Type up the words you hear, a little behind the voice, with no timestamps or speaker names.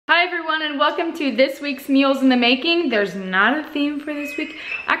Hi everyone and welcome to this week's Meals in the Making. There's not a theme for this week.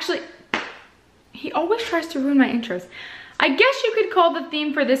 Actually, he always tries to ruin my intros. I guess you could call the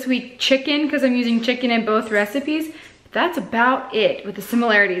theme for this week chicken because I'm using chicken in both recipes. But that's about it with the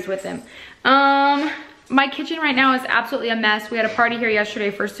similarities with them. My kitchen right now is absolutely a mess. We had a party here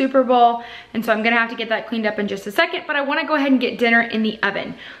yesterday for Super Bowl, and so I'm gonna have to get that cleaned up in just a second, but I wanna go ahead and get dinner in the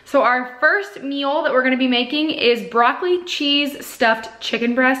oven. So our first meal that we're gonna be making is broccoli cheese stuffed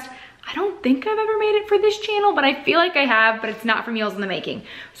chicken breast. I don't think I've ever made it for this channel, but I feel like I have, but it's not for Meals in the Making.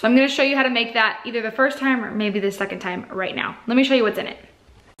 So I'm gonna show you how to make that either the first time or maybe the second time right now. Let me show you what's in it.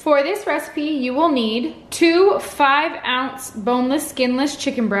 For this recipe, you will need 2 5-ounce boneless, skinless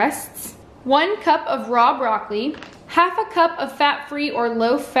chicken breasts, 1 cup of raw broccoli, half a cup of fat-free or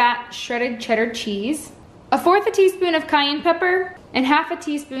low-fat shredded cheddar cheese, 1/4 teaspoon of cayenne pepper, and half a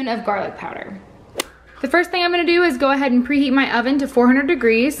teaspoon of garlic powder. The first thing I'm gonna do is go ahead and preheat my oven to 400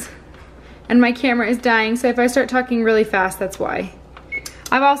 degrees, and my camera is dying, so if I start talking really fast, that's why.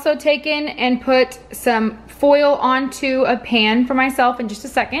 I've also taken and put some foil onto a pan for myself in just a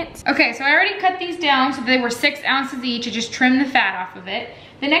second. Okay, so I already cut these down so they were 6 ounces each. I just trimmed the fat off of it.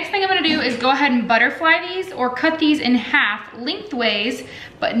 The next thing I'm gonna do is go ahead and butterfly these or cut these in half lengthways,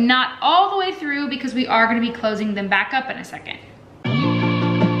 but not all the way through because we are gonna be closing them back up in a second.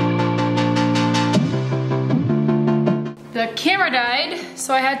 The camera died,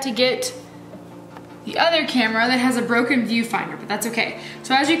 so I had to get the other camera that has a broken viewfinder, but that's okay.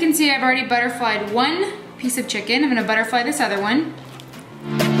 So as you can see, I've already butterflied 1 piece of chicken. I'm gonna butterfly this other one.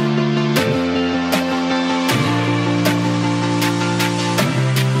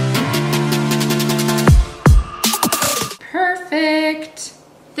 Perfect.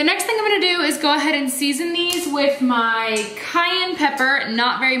 The next thing I'm gonna do is go ahead and season these with my cayenne pepper,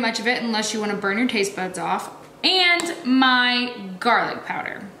 not very much of it unless you wanna burn your taste buds off, and my garlic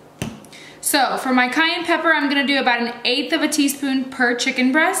powder. So for my cayenne pepper, I'm gonna do about 1/8 of a teaspoon per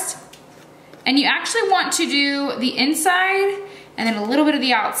chicken breast. And you actually want to do the inside and then a little bit of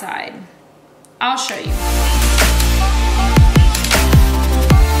the outside. I'll show you.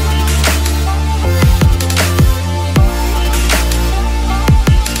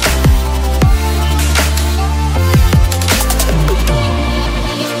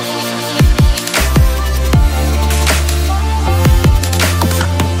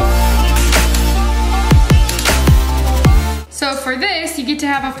 So for this, you get to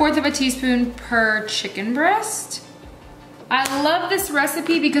have 1/4 of a teaspoon per chicken breast. I love this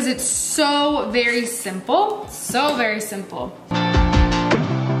recipe because it's so very simple. So very simple.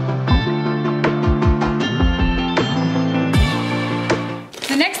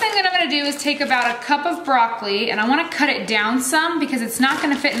 The next thing that I'm gonna do is take about a cup of broccoli, and I wanna cut it down some because it's not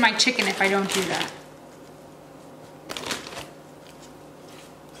gonna fit in my chicken if I don't do that.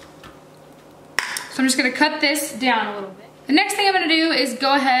 So I'm just gonna cut this down a little bit. The next thing I'm gonna do is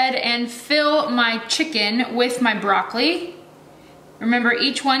go ahead and fill my chicken with my broccoli. Remember,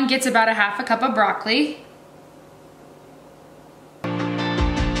 each one gets about 1/2 cup of broccoli.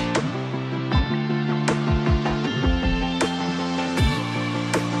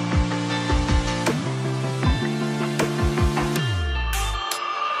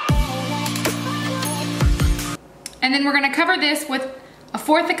 And then we're gonna cover this with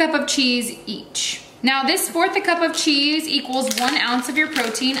 1/4 cup of cheese each. Now this 1/4 cup of cheese equals 1 ounce of your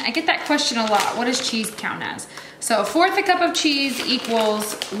protein. I get that question a lot. What does cheese count as? So 1/4 cup of cheese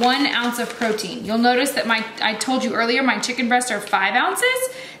equals 1 ounce of protein. You'll notice that I told you earlier my chicken breasts are 5 ounces.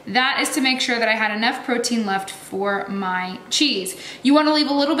 That is to make sure that I had enough protein left for my cheese. You want to leave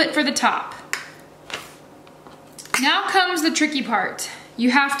a little bit for the top. Now comes the tricky part.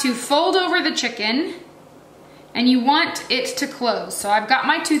 You have to fold over the chicken and you want it to close. So I've got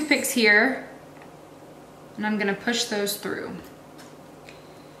my toothpicks here, and I'm gonna push those through.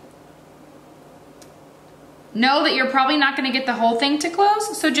 Know that you're probably not gonna get the whole thing to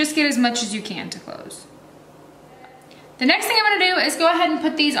close, so just get as much as you can to close. The next thing I'm gonna do is go ahead and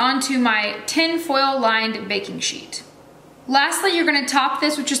put these onto my tin foil lined baking sheet. Lastly, you're gonna top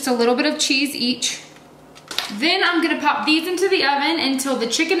this with just a little bit of cheese each. Then I'm gonna pop these into the oven until the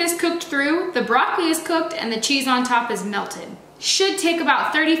chicken is cooked through, the broccoli is cooked, and the cheese on top is melted. Should take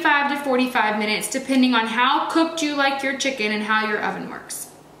about 35 to 45 minutes depending on how cooked you like your chicken and how your oven works.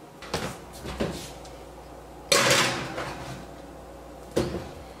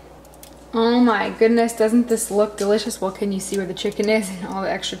 Oh my goodness, doesn't this look delicious? Well, can you see where the chicken is and all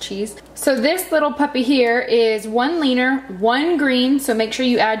the extra cheese? So this little puppy here is 1 leaner, 1 green, so make sure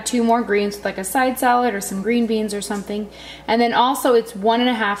you add 2 more greens, like a side salad or some green beans or something. And then also it's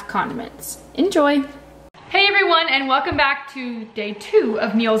 1.5 condiments. Enjoy. Hey everyone, and welcome back to day 2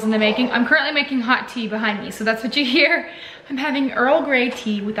 of Meals in the Making. I'm currently making hot tea behind me, so that's what you hear. I'm having Earl Grey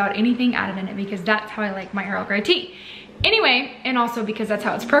tea without anything added in it because that's how I like my Earl Grey tea. Anyway, and also because that's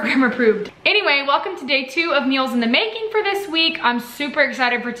how it's program approved. Anyway, welcome to day 2 of Meals in the Making for this week. I'm super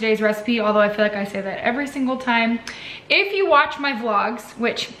excited for today's recipe, although I feel like I say that every single time. If you watch my vlogs,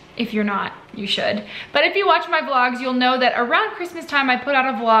 which if you're not, you should. But if you watch my vlogs, you'll know that around Christmas time, I put out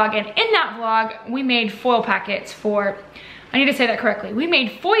a vlog, and in that vlog, we made foil packets for, I need to say that correctly. We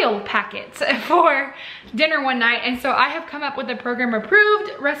made foil packets for dinner one night, and so I have come up with a program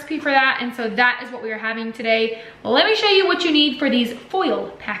approved recipe for that, and so that is what we are having today. Well, let me show you what you need for these foil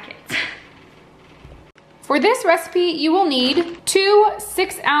packets. For this recipe, you will need 2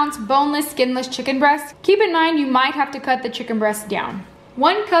 6-ounce boneless, skinless chicken breasts. Keep in mind, you might have to cut the chicken breast down.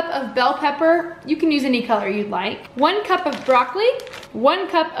 1 cup of bell pepper, you can use any color you'd like. 1 cup of broccoli, 1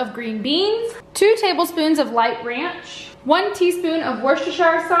 cup of green beans, 2 tablespoons of light ranch, 1 teaspoon of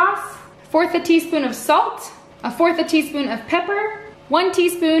Worcestershire sauce, 1/4 teaspoon of salt, 1/4 teaspoon of pepper, 1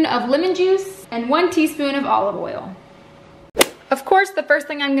 teaspoon of lemon juice, and 1 teaspoon of olive oil. Of course, the first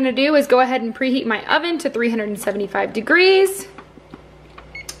thing I'm gonna do is go ahead and preheat my oven to 375 degrees.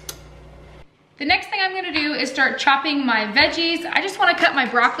 The next thing I'm gonna do is start chopping my veggies. I just wanna cut my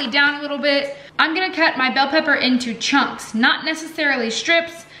broccoli down a little bit. I'm gonna cut my bell pepper into chunks, not necessarily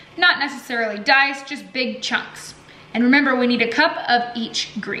strips, not necessarily diced, just big chunks. And remember, we need 1 cup of each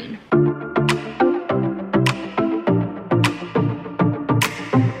green.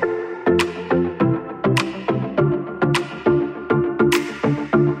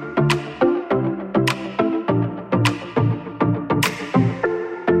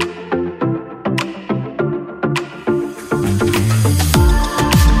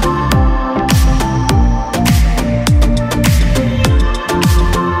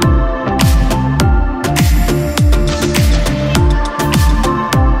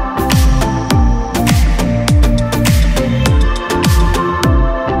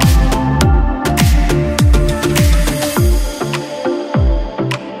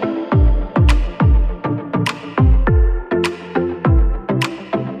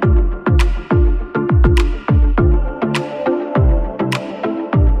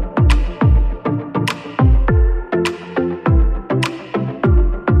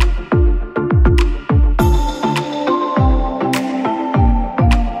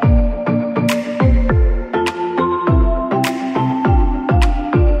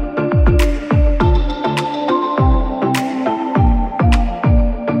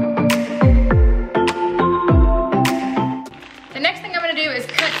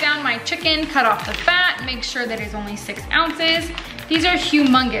 Cut off the fat, make sure that it's only 6 ounces. These are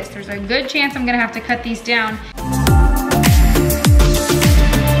humongous. There's a good chance I'm gonna have to cut these down.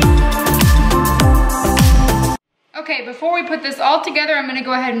 Okay, before we put this all together, I'm gonna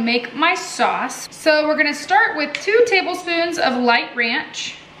go ahead and make my sauce. So we're gonna start with 2 tablespoons of light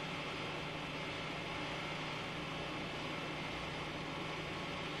ranch.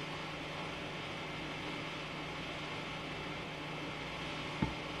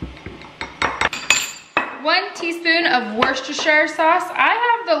 One teaspoon of Worcestershire sauce.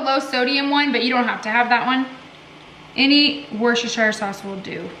 I have the low sodium one, but you don't have to have that one. Any Worcestershire sauce will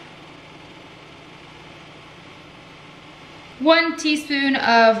do. 1 teaspoon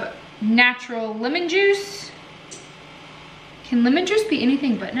of natural lemon juice. Can lemon juice be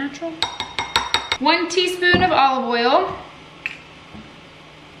anything but natural? 1 teaspoon of olive oil.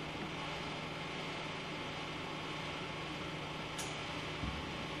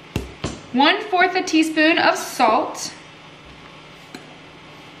 1/4 teaspoon of salt.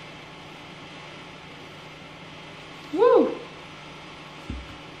 Woo!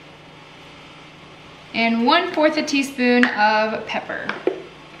 And 1/4 teaspoon of pepper.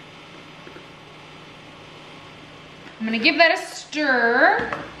 I'm gonna give that a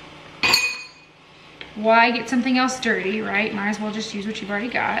stir. Why get something else dirty, right? Might as well just use what you've already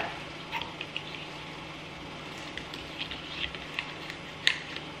got.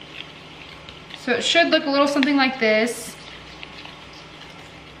 So it should look a little something like this.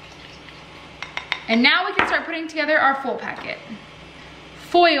 And now we can start putting together our foil packet.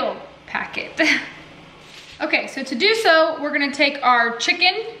 Okay, so to do so, we're gonna take our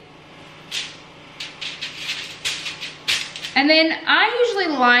chicken. And then I usually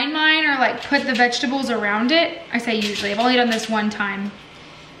line mine or like put the vegetables around it. I say usually, I've only done this one time.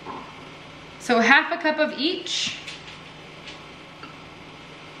 So 1/2 cup of each.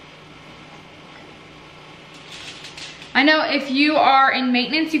 I know if you are in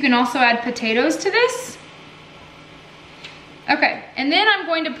maintenance, you can also add potatoes to this. Okay, and then I'm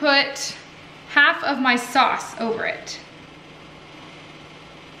going to put half of my sauce over it.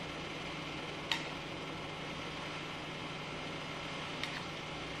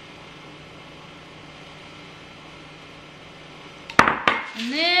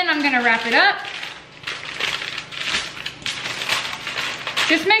 And then I'm gonna wrap it up.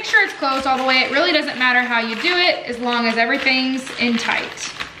 Just make sure it's closed all the way. It really doesn't matter how you do it as long as everything's in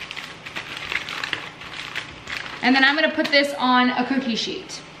tight. And then I'm gonna put this on a cookie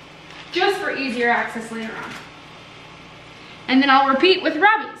sheet, just for easier access later on. And then I'll repeat with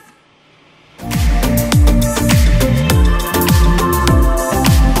Robbie's.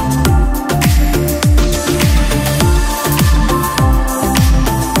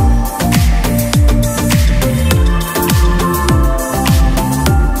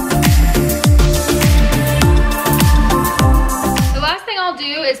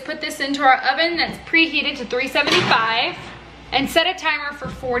 Into our oven that's preheated to 375 and set a timer for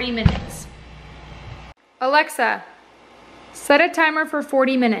 40 minutes. Alexa, set a timer for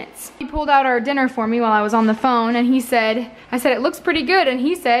 40 minutes. He pulled out our dinner for me while I was on the phone and he said, I said, it looks pretty good, and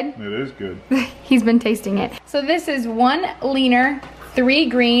he said, it is good. He's been tasting it. So this is 1 leaner, 3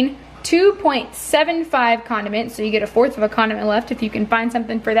 green, 2.75 condiments, so you get 1/4 of a condiment left if you can find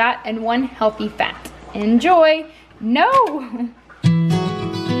something for that, and 1 healthy fat. Enjoy. No!